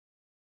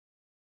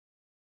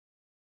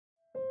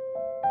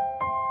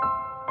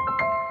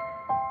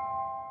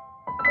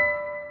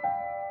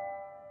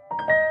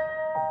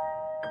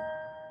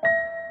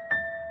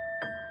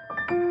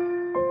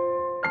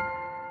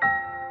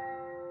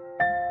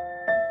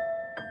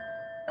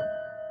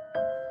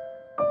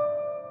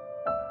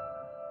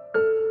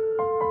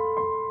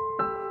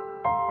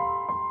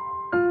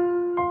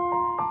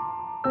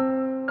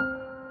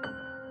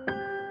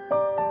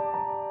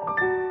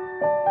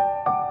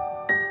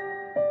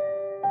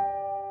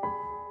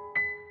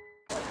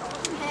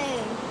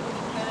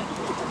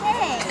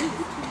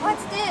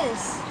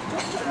this?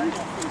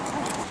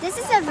 This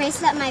is a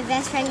bracelet my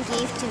best friend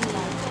gave to me.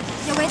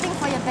 You're waiting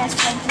for your best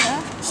friend here?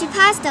 She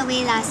passed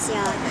away last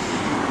year.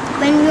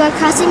 When we were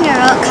crossing the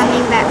road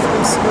coming back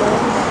from school,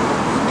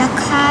 the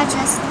car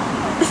just...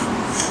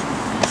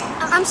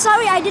 I'm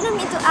sorry, I didn't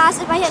mean to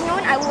ask. If I had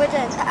known, I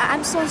wouldn't.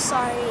 I'm so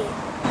sorry.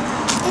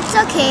 It's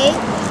okay.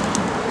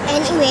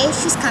 Anyway,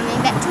 she's coming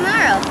back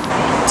tomorrow.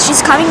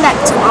 She's coming back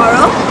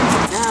tomorrow?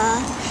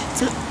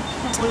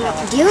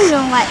 Do you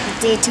know what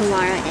day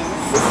tomorrow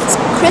is? It's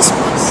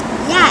Christmas.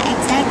 Yeah,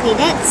 exactly.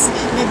 That's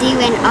the day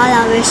when all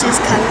our wishes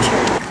come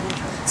true.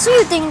 So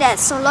you think that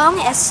so long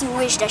as you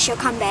wish that she'll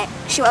come back,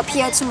 she'll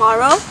appear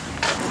tomorrow?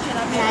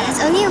 Yeah, there's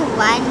only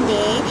one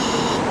day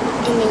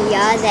in the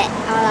year that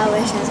all our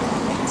wishes come true.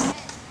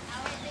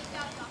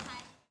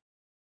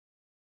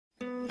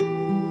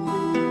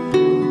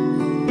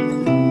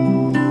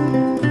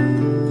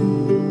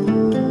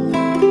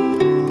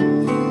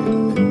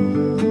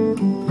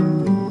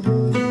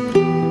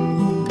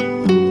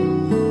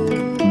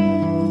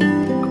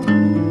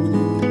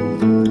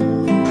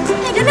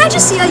 Didn't I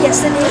just see her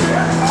yesterday?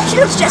 She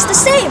looks just the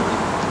same.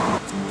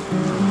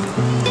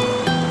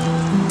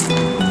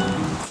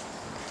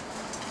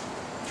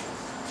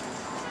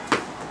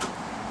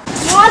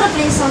 You want to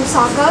play some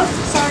soccer?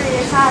 Sorry,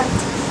 I can't.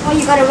 Oh,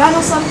 you gotta run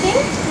or something?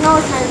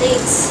 No, it's my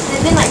legs.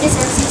 They've been like this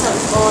ever since I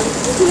was born.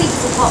 I'm too weak to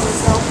support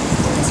myself.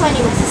 That's why I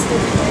need my sister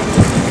to carry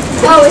me.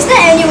 Oh, is there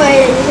any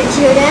way that you can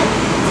hear them?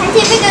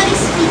 Scientifically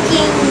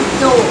speaking,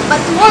 no. But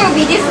tomorrow will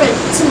be different.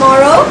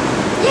 Tomorrow?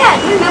 Yeah,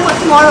 do you remember what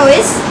tomorrow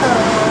is?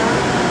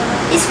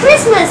 It's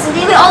Christmas, the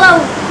day all our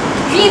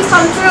dreams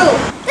come true.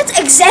 That's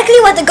exactly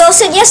what the girl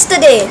said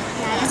yesterday.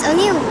 Yeah, there's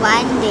only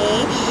one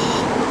day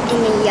in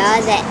the year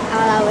that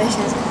all our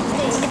wishes come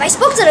true. If I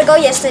spoke to the girl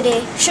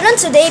yesterday, shouldn't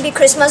today be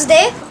Christmas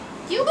Day?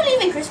 Do you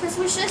believe in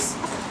Christmas wishes?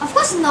 Of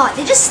course not.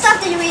 They're just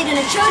stuff that you read in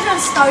a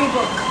children's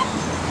storybook.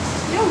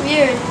 You're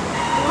weird.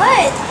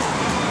 What?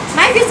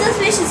 My Christmas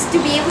wish is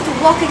to be able to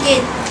walk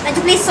again, and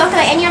to play soccer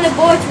like any other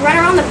boy, to run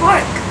around the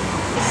park.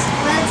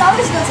 Well, it's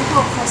always good to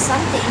hope for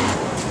something.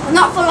 Well,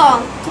 not for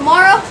long.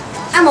 Tomorrow,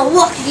 I'ma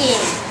walk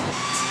again.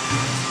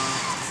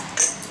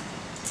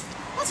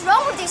 What's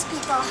wrong with these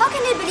people? How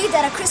can they believe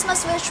that a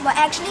Christmas wish will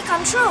actually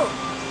come true?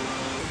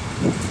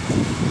 Do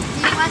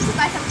you want to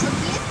buy some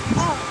cookies?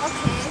 Oh,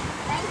 okay.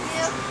 Thank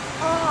you.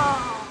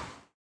 Oh.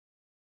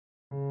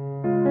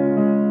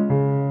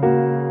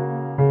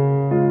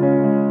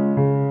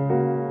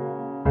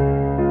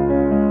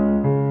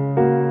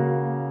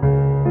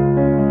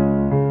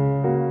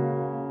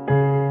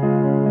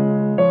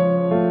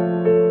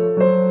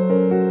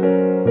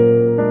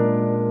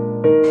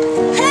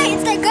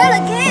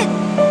 Again.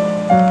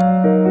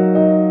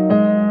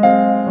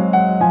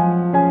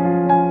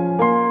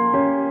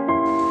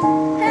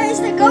 Hey, it's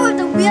the girl with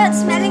the weird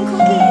smelling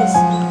cookies.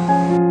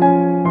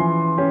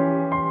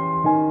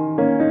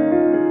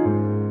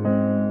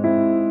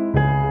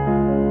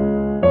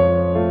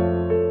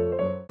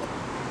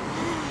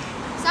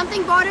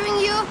 Something bothering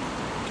you?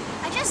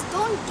 I just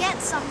don't get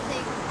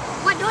something.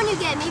 What don't you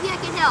get? Maybe I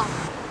can help.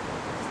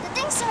 The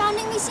things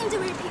surrounding me seem to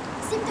be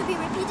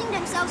repeating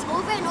themselves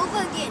over and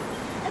over again.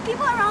 The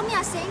people around me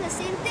are saying the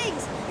same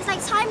things. It's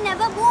like time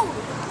never moved.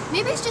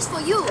 Maybe it's just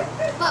for you,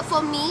 but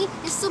for me,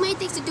 there's so many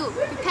things to do.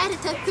 Prepare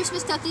the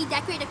Christmas turkey,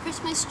 decorate the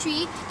Christmas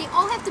tree. They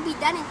all have to be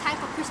done in time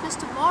for Christmas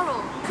tomorrow.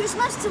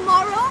 Christmas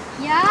tomorrow?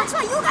 Yeah? That's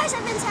what you guys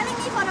have been telling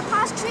me for the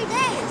past 3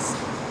 days.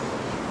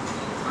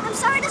 I'm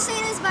sorry to say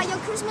this, but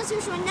your Christmas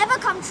wish will never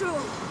come true.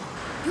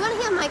 You want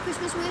to hear my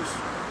Christmas wish?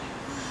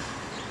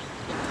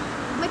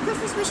 My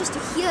Christmas wish is to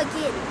hear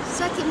again,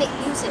 so I can make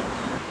music.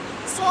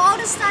 So all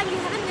this time you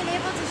haven't been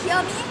able to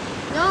hear me?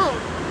 No,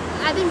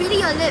 I've been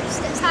reading your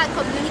lips. That's how I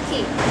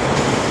communicate.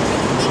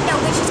 And you think that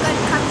wish is going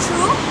to come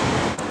true?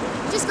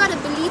 You just gotta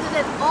believe it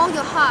with all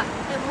your heart.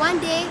 And one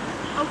day,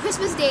 on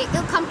Christmas Day,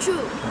 it'll come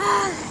true.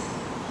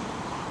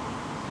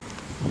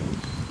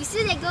 You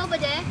see that girl over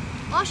there?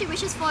 All she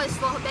wishes for is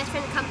for her best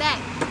friend to come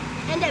back.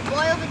 And that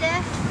boy over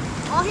there?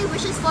 All he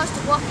wishes for is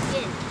to walk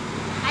again.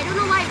 I don't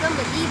know why you don't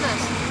believe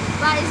us,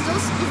 but it's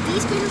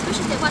these Christmas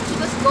wishes that what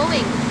keep us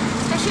going.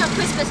 Especially on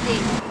Christmas Day.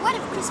 What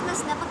if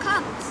Christmas never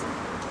comes?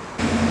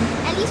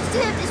 At least we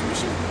still have these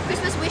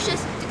Christmas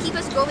wishes to keep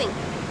us going.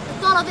 The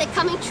thought of it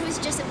coming true is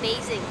just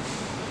amazing.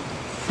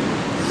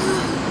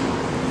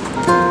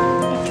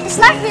 Does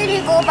life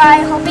really go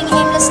by hoping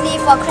aimlessly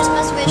for a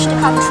Christmas wish to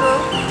come true?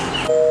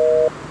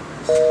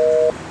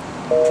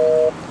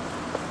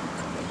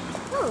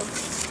 Ooh.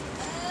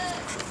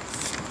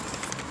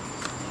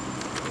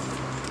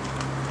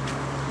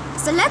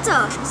 It's a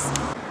letter.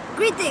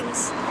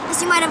 Greetings.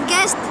 As you might have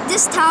guessed,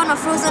 this town of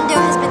Frozendale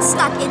has been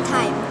stuck in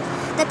time.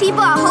 The people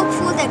are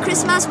hopeful that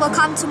Christmas will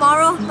come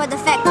tomorrow, but the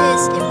fact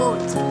is, it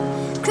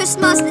won't.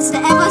 Christmas is the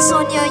ever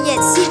so near yet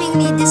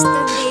seemingly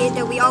distant day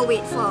that we all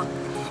wait for.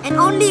 And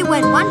only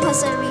when one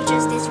person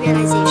reaches this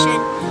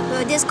realization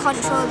will this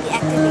control be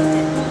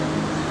activated.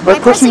 By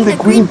pressing the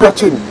green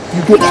button,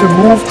 you get to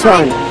move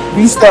time,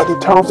 restart the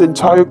town's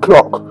entire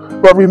clock.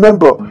 But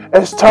remember,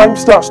 as time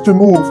starts to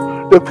move,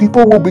 the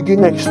people will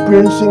begin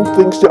experiencing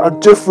things that are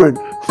different,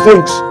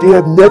 things they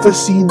have never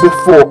seen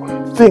before,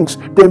 things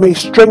that may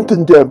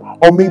strengthen them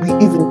or maybe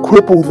even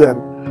cripple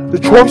them. The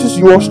choice is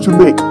yours to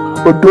make,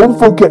 but don't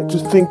forget to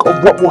think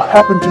of what will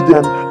happen to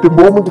them the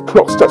moment the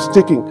clock starts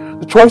ticking.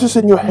 The choice is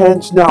in your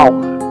hands now.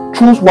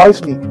 Choose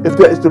wisely if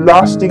that is the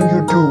last thing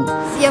you do.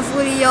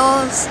 Fearfully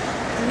yours,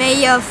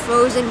 Mayor of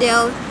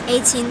Frozendale,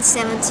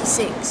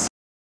 1876.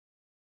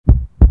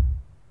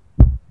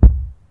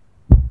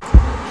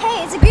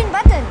 Hey, it's a green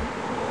button.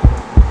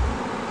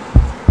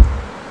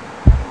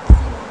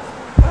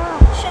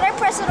 Should I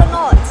press it or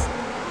not?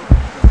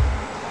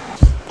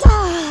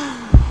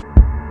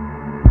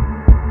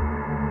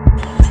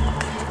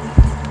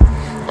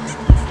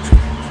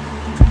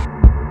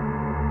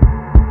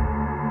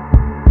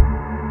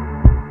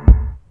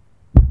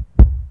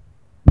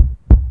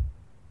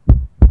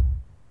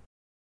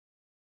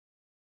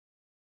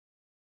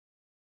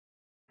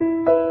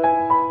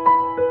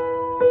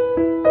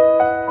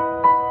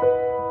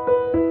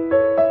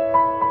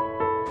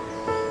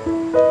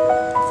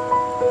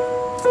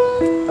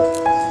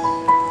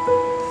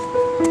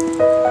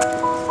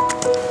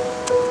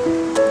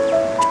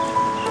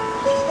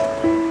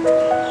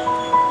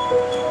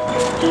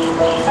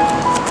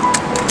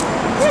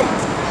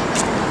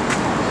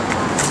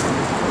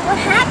 What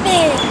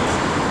happened?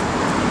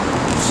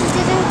 She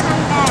didn't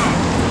come back.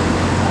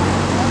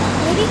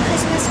 Maybe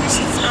Christmas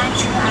wishes aren't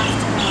true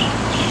after all.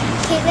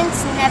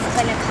 Caitlin's never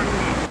gonna come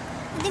back.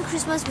 I think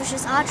Christmas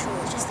wishes are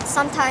true, just that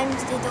sometimes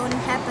they don't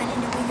happen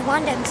in the way you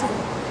want them to.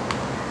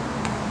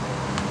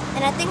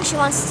 And I think she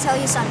wants to tell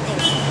you something.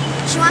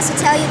 She wants to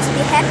tell you to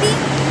be happy,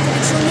 to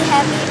be truly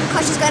happy,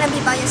 because she's gonna be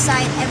by your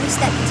side every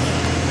step you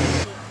take.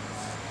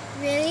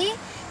 Really?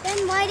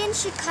 Then why didn't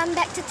she come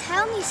back to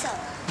tell me so?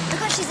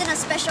 Because she's in a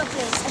special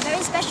place, a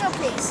very special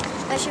place,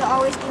 where she'll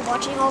always be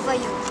watching over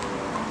you.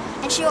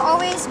 And she'll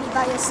always be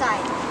by your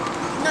side.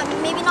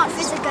 Maybe not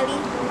physically,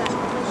 but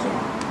over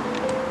here.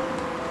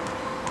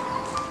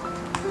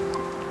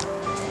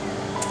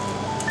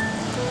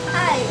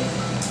 Hi.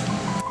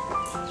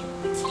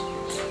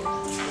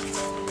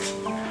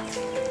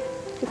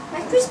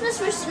 My Christmas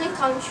wish didn't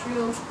come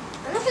true.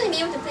 I'm not going to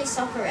be able to play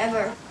soccer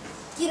ever.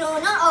 You know,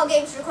 not all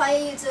games require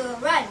you to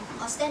run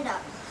or stand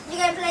up. You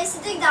can play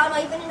sitting down or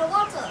even in the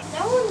water.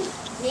 That won't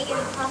make it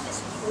half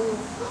as cool.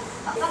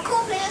 But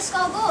cool players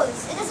score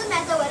goals. It doesn't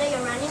matter whether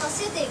you're running or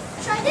sitting.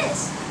 Try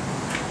this.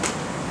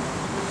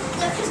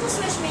 Your Christmas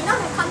wish may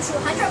not have come true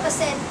 100%,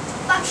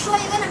 but I'm sure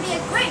you're going to be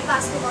a great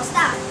basketball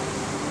star.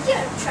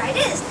 Here, try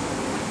this.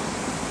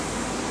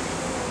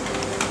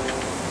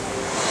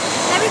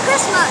 Merry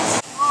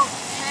Christmas! Oh,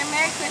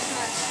 Merry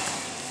Christmas.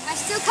 I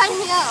still can't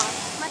hear.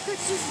 My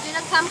Christmas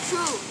didn't come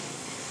true.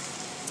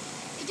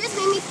 It just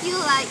made me feel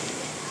like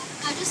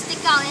I'll just stick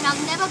out and I'll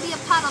never be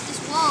a part of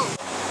this world.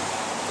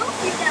 Don't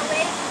feel that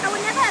way. I would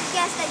never have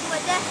guessed that you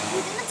were deaf.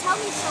 You didn't tell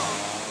me so.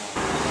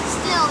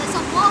 Still, it's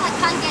a wall I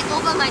can't get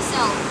over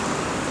myself.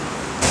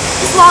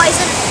 This wall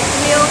isn't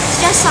real. It's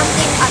just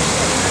something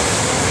unsure.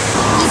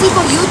 Easy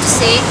for you to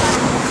say.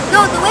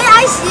 No, the way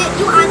I see it,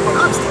 you aren't an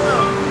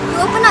obstacle.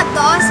 You open up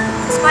doors,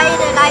 inspire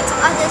the lives of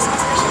others,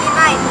 especially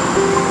mine.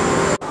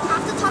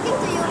 After talking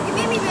to you, you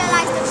made me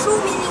realize the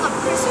true meaning of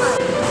Christmas.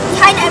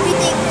 Behind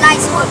everything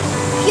lies hope.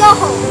 Pure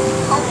hope.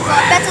 Hope for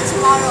a better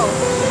tomorrow.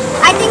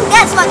 I think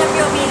that's what the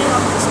real meaning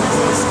of Christmas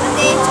is. A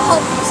day to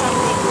hope for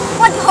something.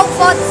 What you hope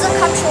for doesn't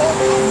come true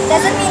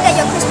doesn't mean that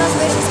your Christmas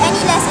wish is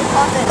any less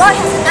important. God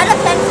has another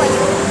plan for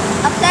you.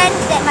 A plan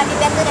that might be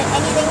better than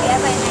anything you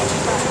ever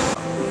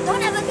imagined.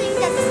 Don't ever think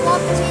that this wall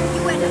between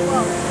you and the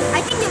world.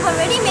 I think you've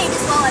already made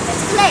this world a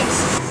better place.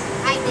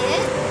 I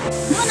did?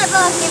 Don't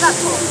ever give up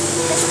hope.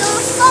 There's still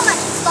so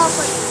much in store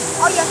for you.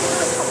 All you have to do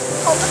is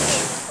hope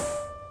again.